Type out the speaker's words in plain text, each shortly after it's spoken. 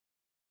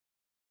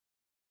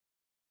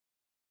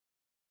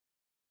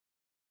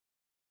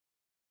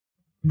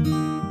Hello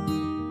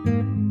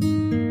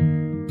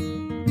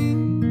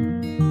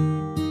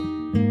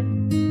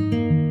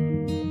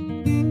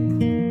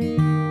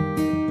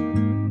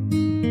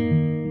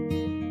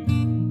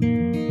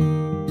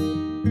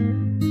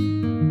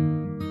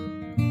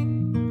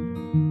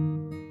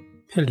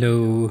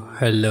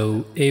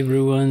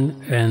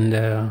everyone,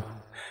 and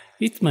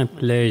it's my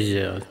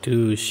pleasure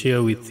to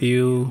share with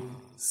you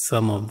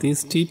some of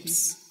these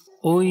tips.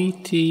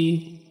 OET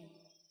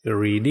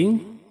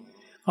reading.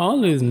 I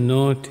always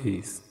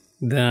notice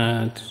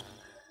that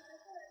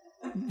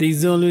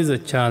there's always a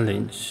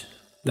challenge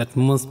that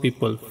most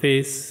people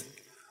face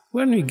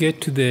when we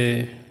get to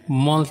the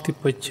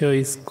multiple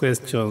choice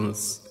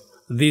questions.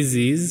 This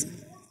is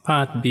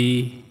part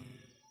B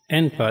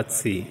and part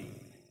C,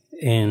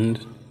 and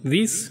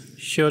this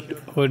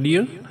short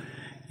audio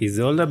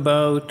is all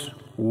about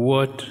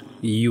what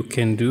you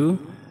can do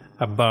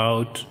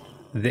about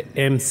the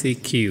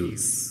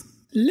MCQs.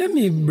 Let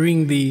me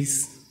bring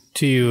this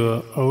to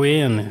your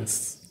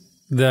awareness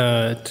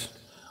that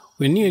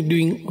when you're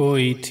doing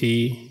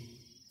OET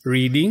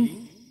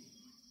reading,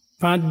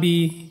 part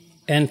B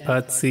and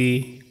part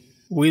C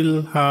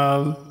will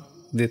have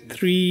the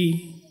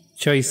three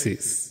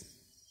choices,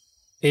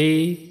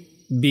 A,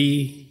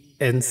 B,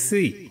 and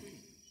C.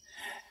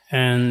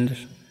 And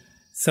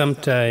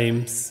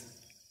sometimes,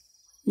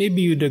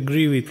 maybe you'd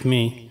agree with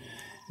me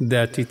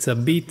that it's a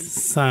bit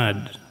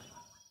sad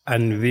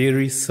and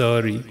very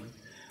sorry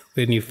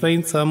when you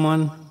find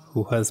someone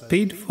who has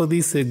paid for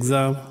this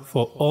exam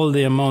for all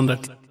the amount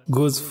that it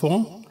goes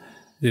for.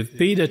 They've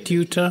paid a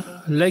tutor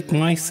like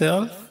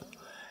myself,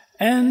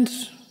 and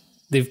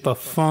they've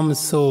performed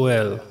so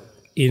well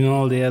in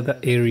all the other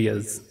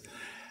areas,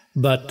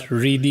 but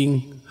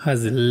reading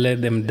has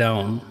let them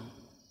down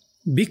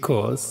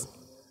because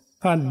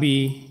Part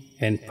B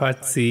and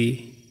Part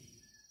C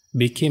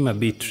became a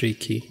bit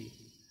tricky.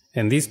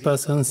 And this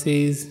person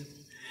says,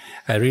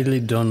 I really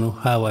don't know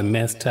how I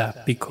messed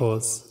up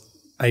because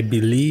I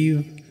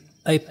believe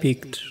I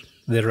picked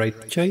the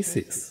right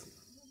choices.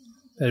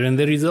 But when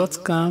the results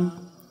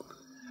come,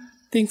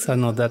 things are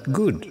not that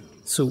good.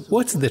 So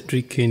what's the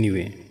trick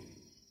anyway?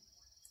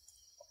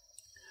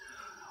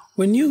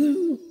 When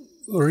you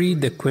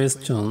read the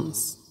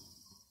questions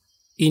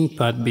in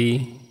Part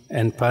B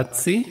and Part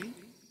C,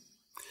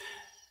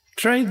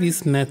 try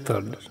this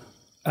method,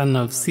 and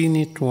I've seen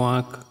it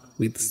work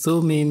with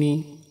so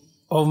many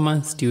of my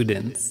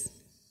students.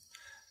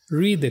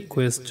 Read the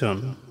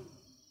question,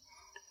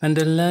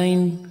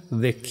 underline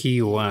the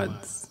key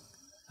words,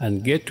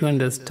 and get to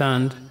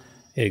understand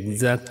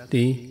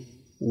exactly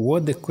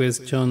what the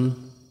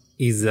question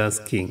is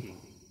asking.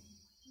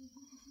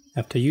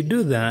 After you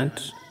do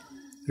that,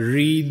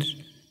 read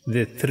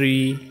the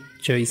three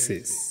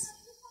choices.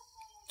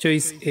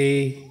 Choice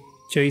A,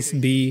 choice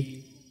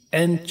B,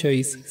 and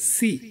choice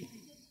C.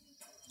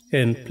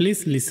 And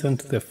please listen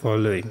to the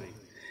following.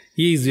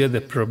 Here is where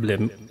the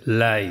problem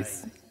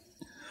lies.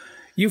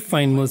 You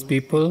find most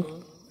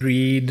people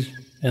read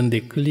and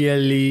they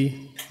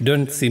clearly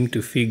don't seem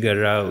to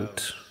figure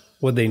out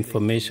what the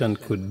information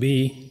could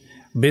be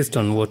based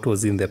on what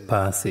was in the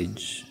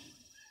passage.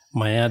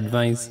 My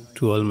advice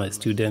to all my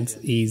students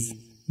is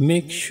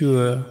make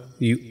sure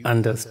you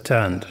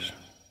understand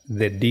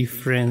the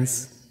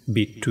difference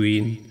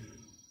between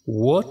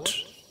what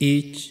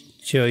each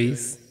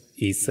choice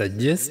is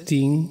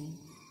suggesting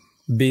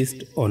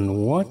based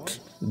on what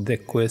the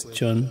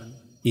question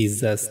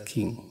is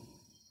asking.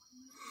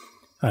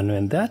 And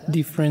when that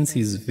difference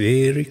is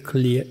very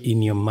clear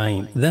in your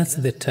mind, that's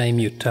the time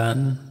you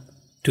turn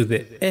to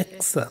the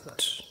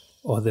excerpt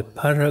or the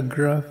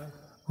paragraph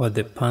or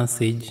the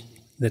passage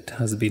that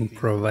has been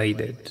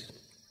provided.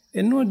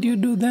 And what do you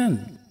do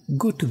then?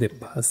 Go to the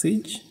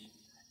passage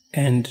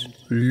and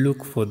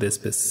look for the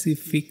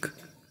specific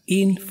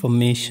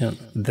information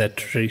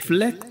that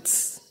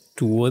reflects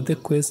to what the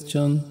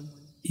question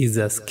is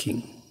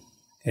asking.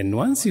 And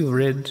once you've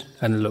read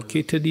and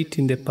located it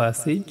in the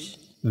passage,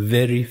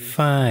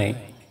 verify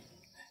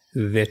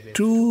the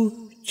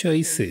two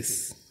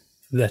choices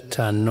that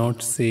are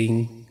not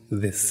saying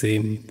the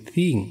same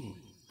thing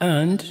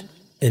and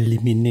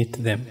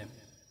eliminate them,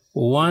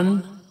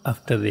 one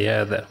after the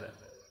other.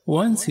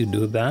 Once you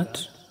do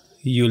that,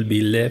 you'll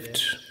be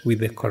left with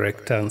the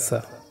correct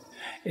answer.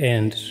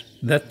 And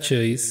that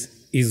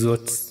choice is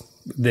what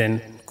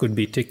then could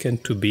be taken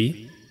to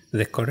be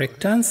the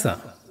correct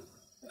answer.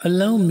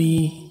 Allow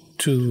me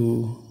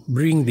to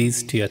bring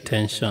this to your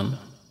attention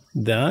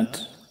that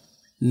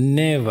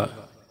never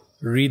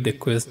read the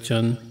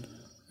question,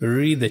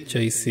 read the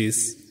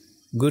choices,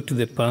 go to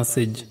the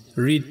passage,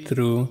 read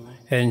through,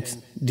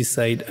 and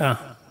decide,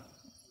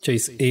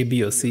 choice A,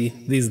 B, or C,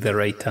 this is the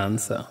right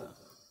answer.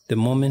 The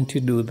moment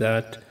you do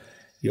that,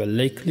 you're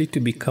likely to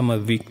become a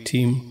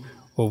victim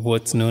of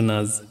what's known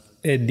as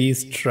a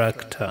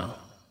distractor.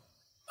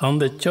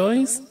 And the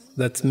choice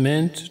that's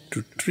meant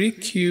to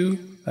trick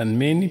you, and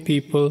many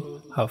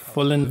people have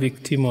fallen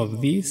victim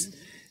of this,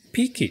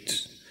 pick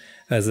it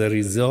as a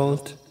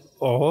result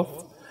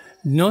of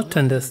not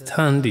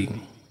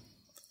understanding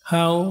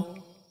how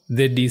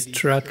the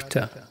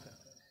distractor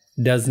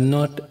does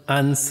not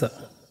answer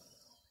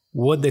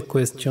what the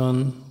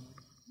question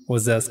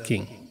was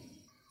asking.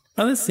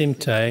 At the same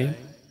time,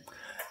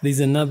 there's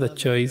another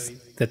choice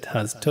that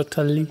has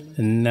totally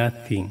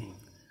nothing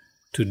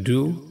to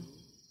do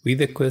with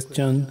the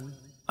question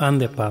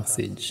and the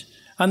passage.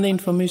 And the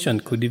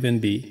information could even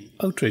be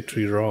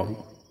outrightly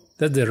wrong.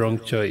 That's the wrong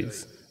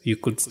choice. You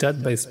could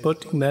start by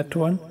spotting that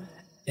one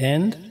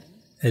and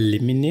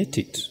eliminate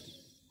it.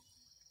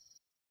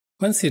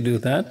 Once you do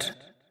that,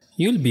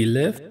 you'll be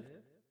left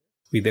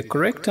with the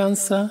correct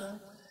answer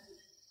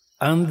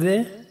and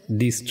the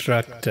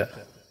distractor.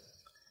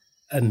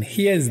 And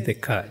here's the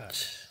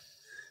catch.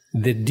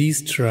 The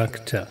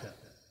distractor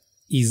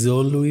is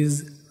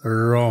always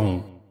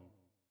wrong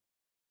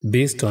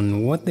based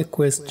on what the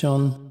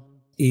question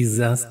is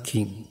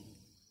asking.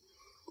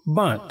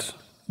 But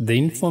the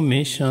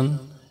information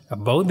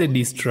about the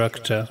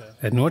distractor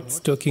and what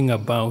it's talking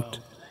about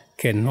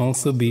can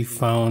also be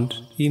found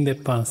in the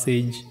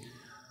passage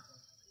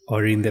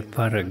or in the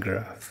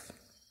paragraph.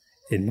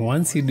 And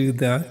once you do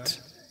that,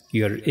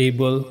 you are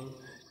able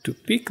to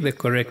pick the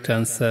correct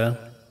answer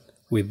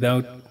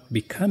without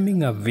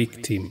becoming a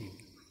victim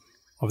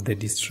of the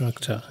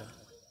distractor.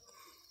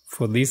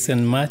 For this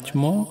and much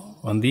more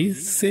on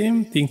these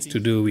same things to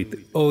do with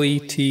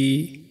OET,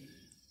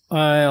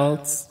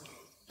 IELTS,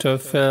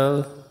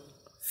 TOEFL,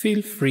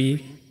 feel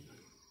free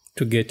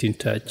to get in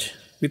touch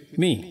with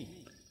me,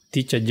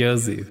 Teacher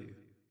Joseph.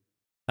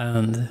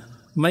 And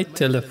my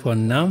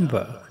telephone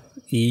number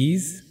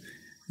is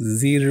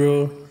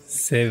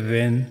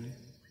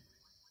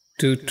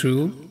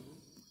 0722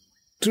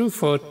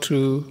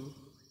 242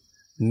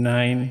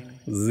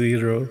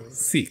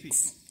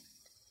 906.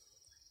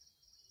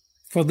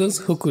 For those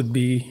who could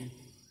be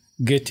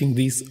getting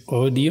this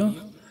audio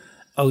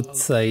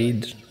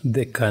outside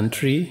the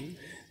country,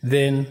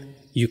 then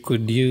you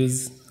could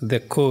use the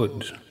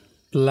code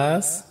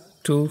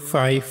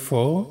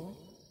 +254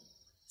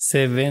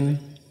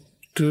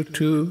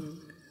 722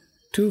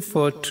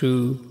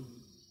 242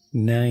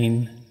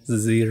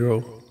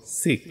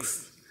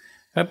 906.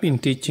 I've been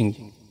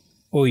teaching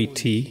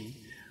OET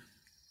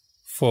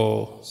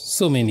for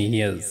so many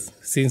years,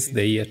 since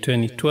the year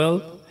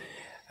 2012,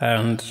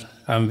 and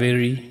I'm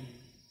very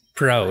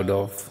proud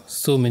of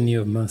so many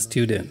of my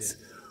students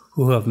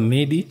who have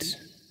made it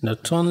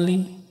not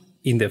only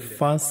in the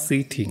first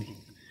sitting,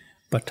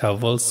 but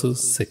have also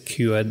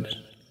secured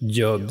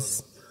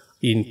jobs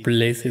in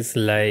places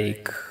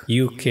like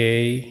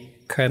UK,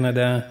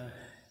 Canada,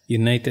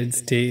 United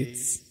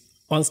States,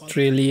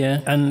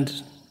 Australia,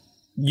 and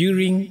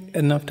during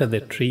and after the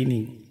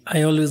training,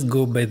 I always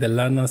go by the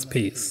learner's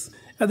pace.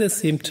 At the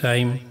same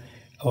time,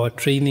 our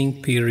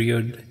training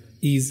period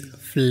is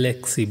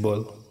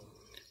flexible.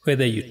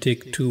 Whether you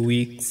take 2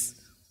 weeks,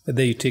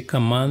 whether you take a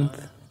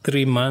month,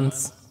 3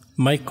 months,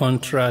 my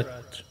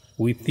contract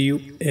with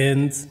you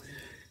ends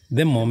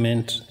the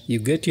moment you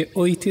get your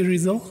OET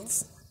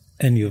results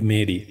and you've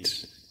made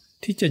it.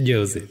 Teacher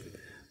Joseph,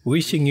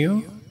 wishing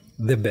you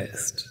the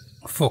best.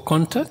 For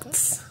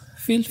contacts,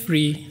 feel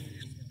free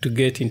to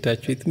get in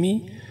touch with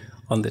me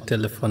on the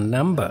telephone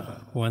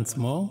number. Once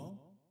more,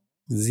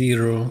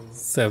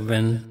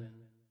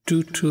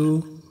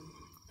 0722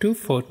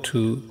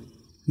 242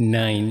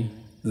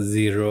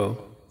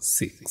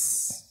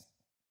 906.